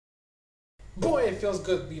Boy, it feels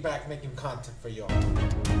good to be back making content for y'all.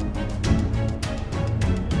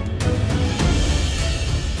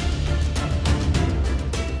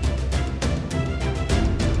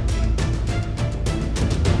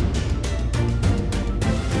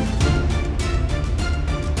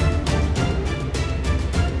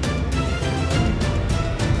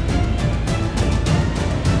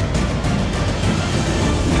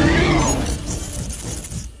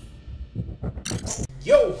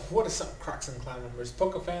 Yo, what is up, Crocs and Clan members,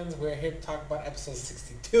 Poke fans? We're here to talk about episode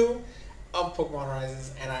 62 of Pokemon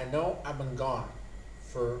Horizons, and I know I've been gone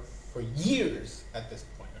for years at this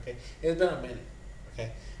point. Okay, it's been a minute.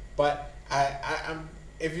 Okay, but I'm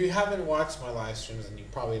if you haven't watched my live streams, and you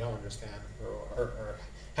probably don't understand or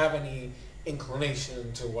have any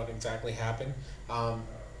inclination to what exactly happened,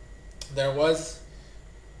 there was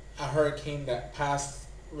a hurricane that passed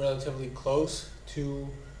relatively close to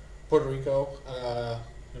Puerto Rico, a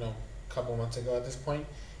couple months ago at this point,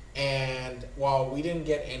 and while we didn't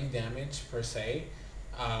get any damage per se,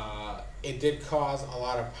 it did cause a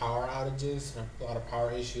lot of power outages and a lot of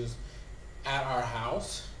power issues at our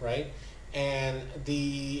house, right? And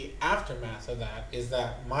the aftermath of that is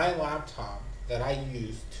that my laptop that I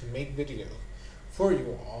use to make videos for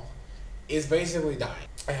you all is basically dying.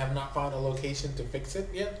 I have not found a location to fix it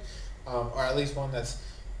yet, or at least one that's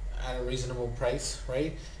at a reasonable price,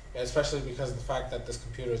 right? Especially because of the fact that this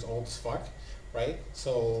computer is old as fuck, right?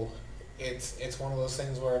 So it's one of those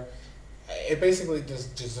things where it basically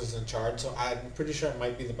just doesn't charge. So I'm pretty sure it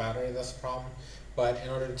might be the battery that's the problem. But in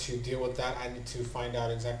order to deal with that, I need to find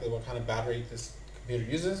out exactly what kind of battery this computer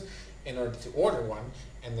uses in order to order one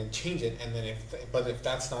and then change it. And then if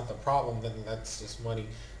that's not the problem, then that's just money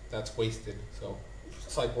that's wasted. So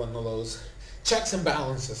it's like one of those checks and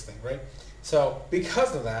balances thing, right? So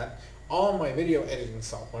because of that, all my video editing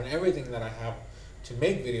software and everything that I have to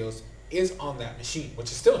make videos is on that machine,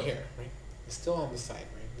 which is still here, right? It's still on the side,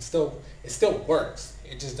 right? It still works.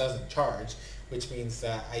 It just doesn't charge, which means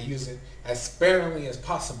that I use it as sparingly as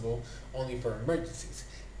possible, only for emergencies.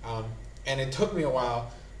 And it took me a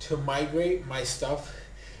while to migrate my stuff,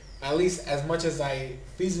 at least as much as I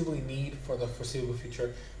feasibly need for the foreseeable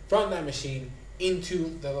future, from that machine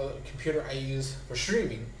into the computer I use for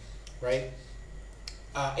streaming, right?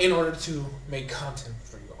 In order to make content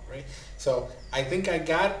for you all, right? So I think I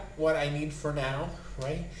got what I need for now,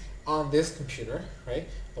 right? On this computer, right?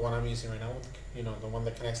 The one I'm using right now, with, the one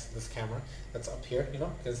that connects to this camera that's up here,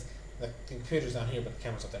 because the computer's down here, but the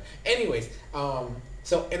camera's up there. Anyways,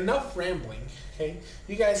 so enough rambling, okay?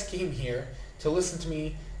 You guys came here to listen to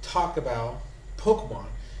me talk about Pokemon,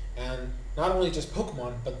 and not only just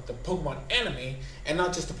Pokemon, but the Pokemon anime, and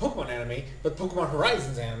not just the Pokemon anime, but Pokemon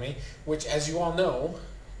Horizons anime, which, as you all know,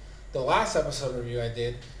 the last episode review I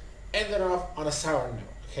did ended off on a sour note.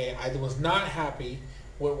 Okay, I was not happy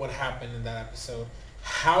with what happened in that episode.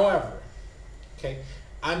 However, okay,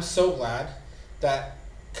 I'm so glad that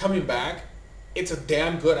coming back, it's a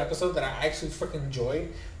damn good episode that I actually freaking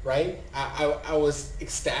enjoyed, right? I was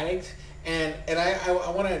ecstatic, and I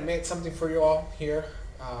want to admit something for you all here.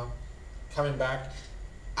 Coming back,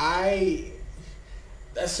 as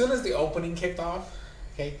soon as the opening kicked off,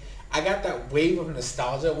 okay, I got that wave of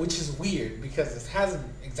nostalgia, which is weird because it hasn't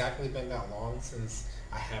exactly been that long since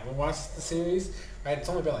I haven't watched the series, right? It's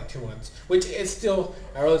only been like 2 months, which is still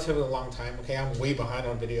a relatively long time, okay? I'm way behind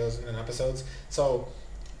on videos and episodes, so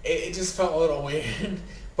it just felt a little weird.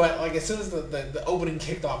 But like as soon as the opening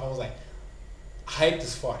kicked off, I was like hyped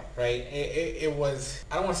as fuck, right? It was,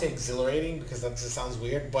 I don't want to say exhilarating because that just sounds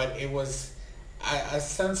weird, but it was a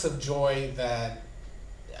sense of joy that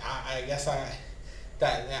I guess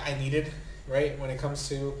I needed, right, when it comes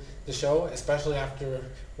to the show, especially after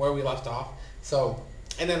where we left off. So,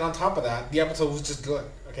 and then on top of that, the episode was just good,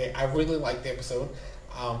 okay? I really liked the episode.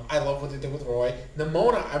 I love what they did with Roy.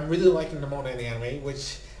 Nemona, I'm really liking Nemona in the anime,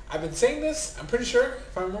 which I've been saying this, I'm pretty sure,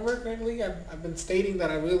 if I remember correctly, I've been stating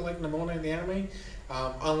that I really like Nemona in the anime,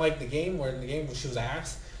 unlike the game, where in the game she was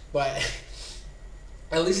ass. But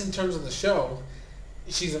at least in terms of the show,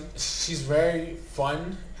 she's very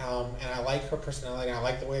fun, and I like her personality. I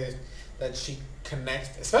like the way that she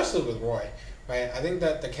connects, especially with Roy, right? I think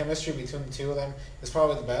that the chemistry between the two of them is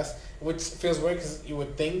probably the best, which feels weird because you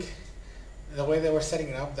would think the way they were setting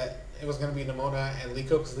it up that it was going to be Nemona and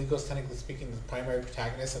Liko, because Liko's technically speaking the primary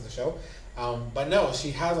protagonist of the show. But no, she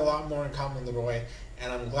has a lot more in common with Roy,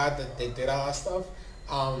 and I'm glad that they did all that stuff.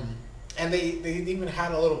 And they even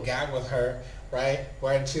had a little gag with her, right?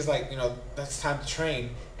 Where she's like, that's time to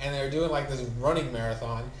train. And they're doing like this running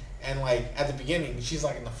marathon. And like at the beginning, she's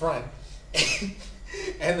like in the front.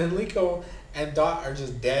 And then Liko and Dot are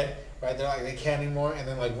just dead right? They're like, they can't anymore, and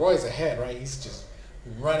then like Roy's ahead, right? He's just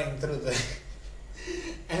running through the,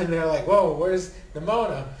 and they're like, whoa, where's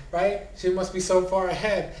Nimona, right? She must be so far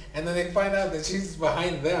ahead, and then they find out that she's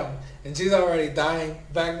behind them, and she's already dying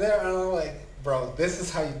back there, and I'm like, bro, this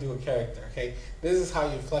is how you do a character, okay? This is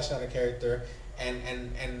how you flesh out a character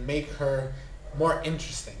and make her more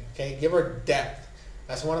interesting, okay? Give her depth.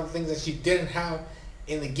 That's one of the things that she didn't have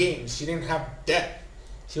in the game. She didn't have depth.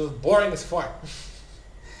 She was boring as fuck.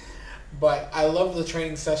 But I love the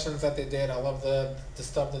training sessions that they did. I love the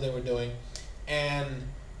stuff that they were doing. And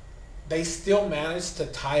they still managed to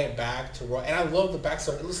tie it back to Roy. And I love the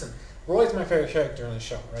backstory. Listen, Roy's my favorite character on the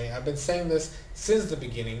show, right? I've been saying this since the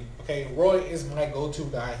beginning. Okay, Roy is my go-to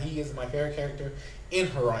guy. He is my favorite character in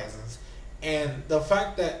Horizons. And the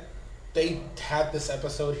fact that they had this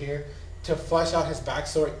episode here to flesh out his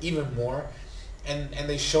backstory even more, and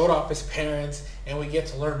they showed off his parents, and we get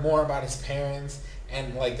to learn more about his parents,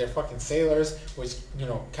 and like they're fucking sailors, which, you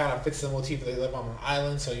know, kind of fits the motif. They live on an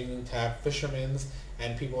island, so you need to have fishermen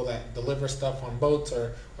and people that deliver stuff on boats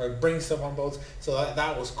or bring stuff on boats. So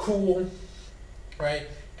that was cool, right?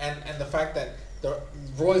 And the fact that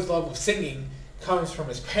Roy's love of singing comes from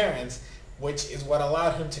his parents, which is what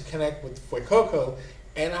allowed him to connect with Fuecoco.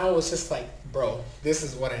 And I was just like, bro, this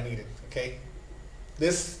is what I needed, okay?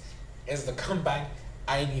 This is the comeback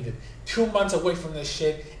I needed. 2 months away from this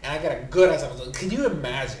shit, and I got a good ass episode. Can you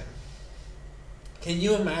imagine? Can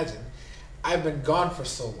you imagine? I've been gone for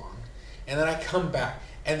so long, and then I come back,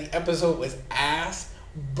 and the episode was ass.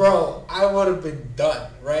 Bro, I would have been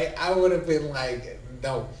done, right? I would have been like,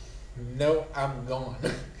 no, I'm gone.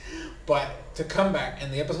 But to come back,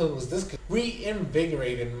 and the episode was this good,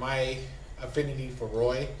 reinvigorated my affinity for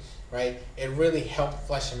Roy, right? It really helped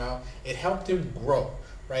flesh him out. It helped him grow,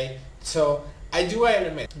 right? So I do have to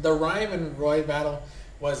admit, the Rhyme and Roy battle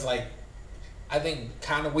was like, I think,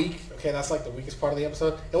 kind of weak. Okay, that's like the weakest part of the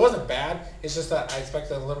episode. It wasn't bad. It's just that I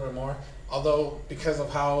expected a little bit more. Although, because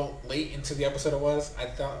of how late into the episode it was, I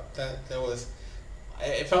thought that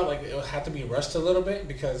it felt like it had to be rushed a little bit,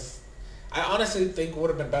 because I honestly think it would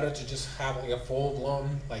have been better to just have like a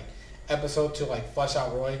full-blown like episode to like flesh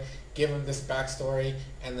out Roy, give him this backstory,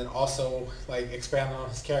 and then also like expand on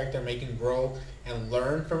his character, make him grow and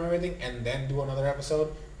learn from everything, and then do another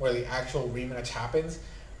episode where the actual rematch happens.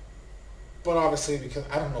 But obviously, because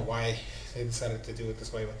I don't know why they decided to do it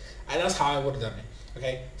this way, but that's how I would have done it.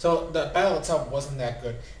 Okay, so the battle itself wasn't that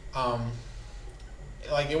good.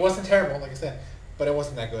 Like, it wasn't terrible, like I said, but it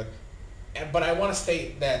wasn't that good. But I want to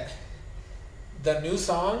state that the new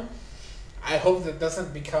song, I hope that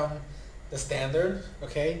doesn't become the standard,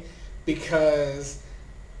 okay? Because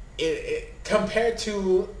it compared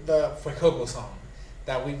to the Fuecoco song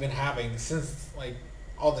that we've been having since like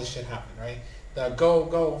all this shit happened, right? The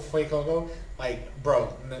Go Fuecoco, like,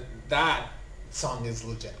 bro, that song is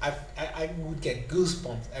legit. I would get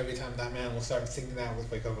goosebumps every time that man will start singing that with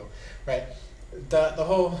Fuecoco, right? The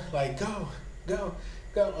whole like go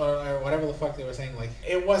or whatever the fuck they were saying, like,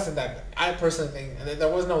 it wasn't that good. I personally think there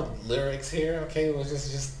was no lyrics here, okay? It was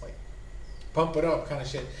just like pump it up kind of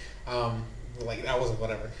shit. Like, that was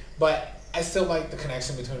whatever. But I still like the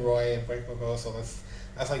connection between Roy and Fuecoco, so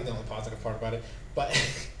that's like the only positive part about it. But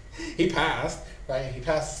he passed, right? He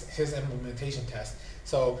passed his implementation test.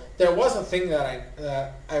 So there was a thing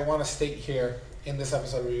that I want to state here in this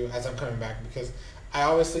episode review as I'm coming back, because I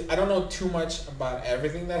don't know too much about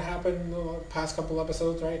everything that happened in the past couple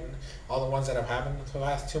episodes, right? And all the ones that have happened for the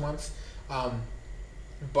last 2 months.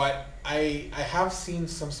 But I have seen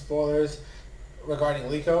some spoilers regarding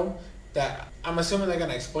Liko that I'm assuming they're going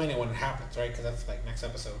to explain it when it happens, right? Because that's like next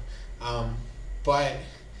episode. But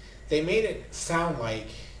they made it sound like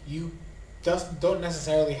you just don't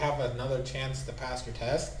necessarily have another chance to pass your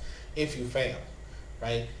test if you fail,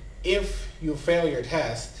 right? If you fail your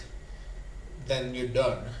test, then you're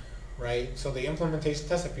done, right? So the implementation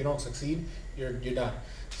test, if you don't succeed, you're done.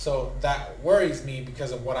 So that worries me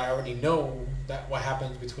because of what I already know, that what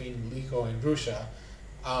happens between Liko and Grusha.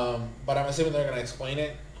 But I'm assuming they're going to explain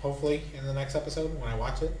it, hopefully, in the next episode when I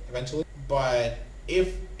watch it, eventually. But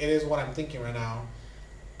if it is what I'm thinking right now,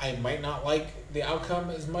 I might not like the outcome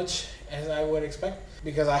as much as I would expect,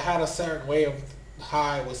 because I had a certain way of how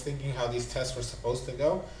I was thinking how these tests were supposed to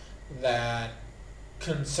go that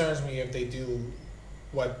concerns me if they do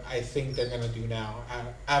what I think they're going to do now,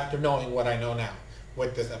 after knowing what I know now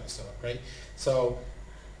with this episode, right? So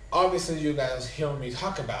obviously you guys hear me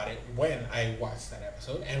talk about it when I watch that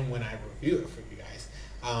episode and when I review it for you guys.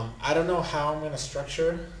 I don't know how I'm going to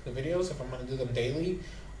structure the videos, if I'm going to do them daily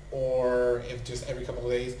or if just every couple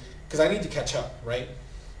of days, because I need to catch up, right?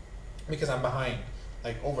 Because I'm behind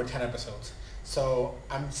like over 10 episodes. So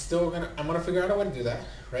I'm gonna figure out a way to do that,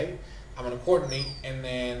 right? I'm gonna coordinate, and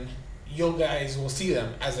then you guys will see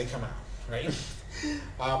them as they come out, right?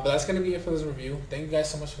 But that's gonna be it for this review. Thank you guys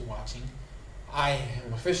so much for watching. I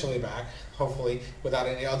am officially back, hopefully without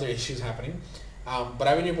any other issues happening. But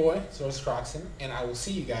I've been your boy, SoresanCrockxen, and I will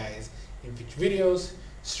see you guys in future videos,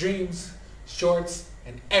 streams, shorts,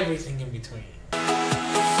 and everything in between.